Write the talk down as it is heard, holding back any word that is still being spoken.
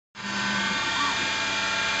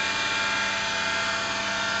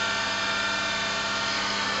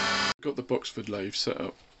Got the Boxford lathe set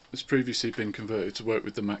up. It's previously been converted to work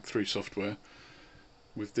with the Mach 3 software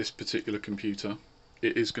with this particular computer.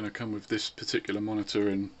 It is going to come with this particular monitor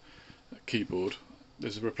and keyboard.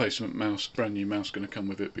 There's a replacement mouse, brand new mouse going to come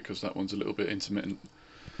with it because that one's a little bit intermittent.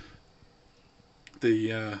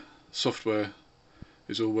 The software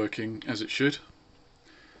is all working as it should.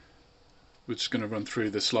 We're just going to run through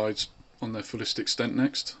the slides on their fullest extent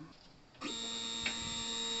next.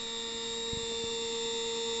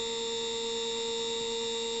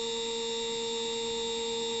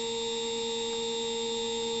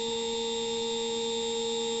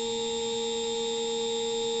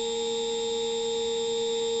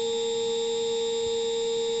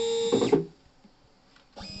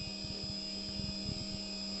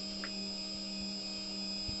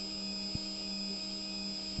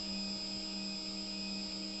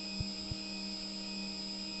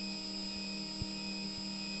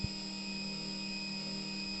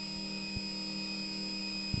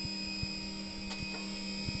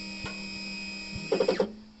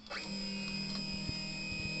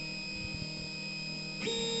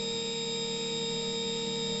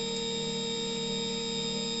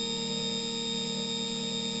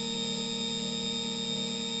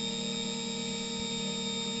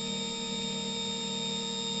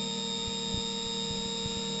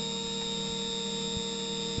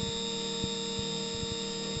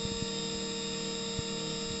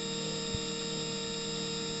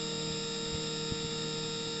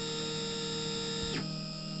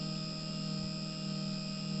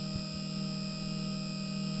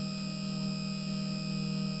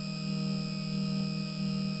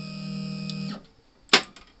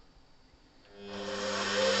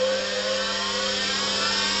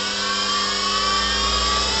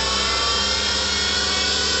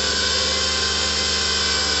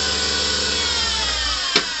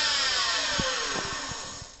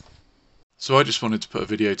 So I just wanted to put a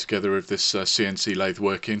video together of this CNC lathe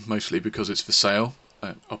working, mostly because it's for sale.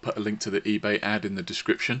 I'll put a link to the eBay ad in the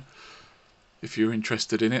description. If you're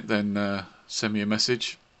interested in it, then send me a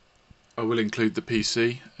message. I will include the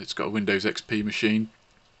PC. It's got a Windows XP machine.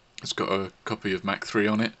 It's got a copy of Mach 3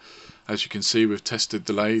 on it. As you can see, we've tested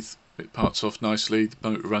the lathe. It parts off nicely, the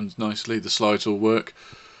motor runs nicely, the slides all work.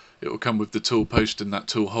 It will come with the tool post and that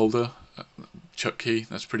tool holder, chuck key,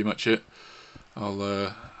 that's pretty much it.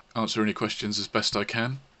 I'll answer any questions as best I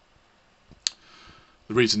can.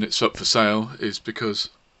 The reason it's up for sale is because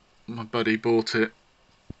my buddy bought it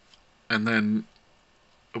and then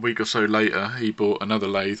a week or so later he bought another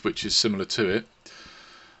lathe which is similar to it,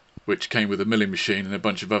 which came with a milling machine and a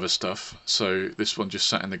bunch of other stuff, so this one just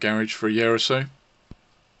sat in the garage for a year or so.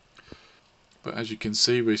 But as you can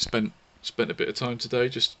see, we spent a bit of time today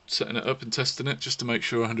just setting it up and testing it just to make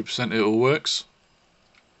sure 100% it all works.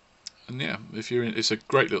 And yeah, if you're in, it's a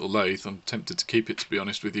great little lathe. I'm tempted to keep it, to be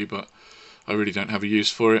honest with you, but I really don't have a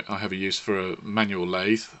use for it. I have a use for a manual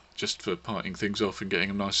lathe, just for parting things off and getting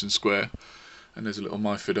them nice and square. And there's a little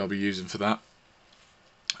method I'll be using for that.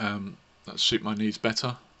 That'll suit my needs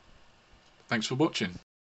better. Thanks for watching.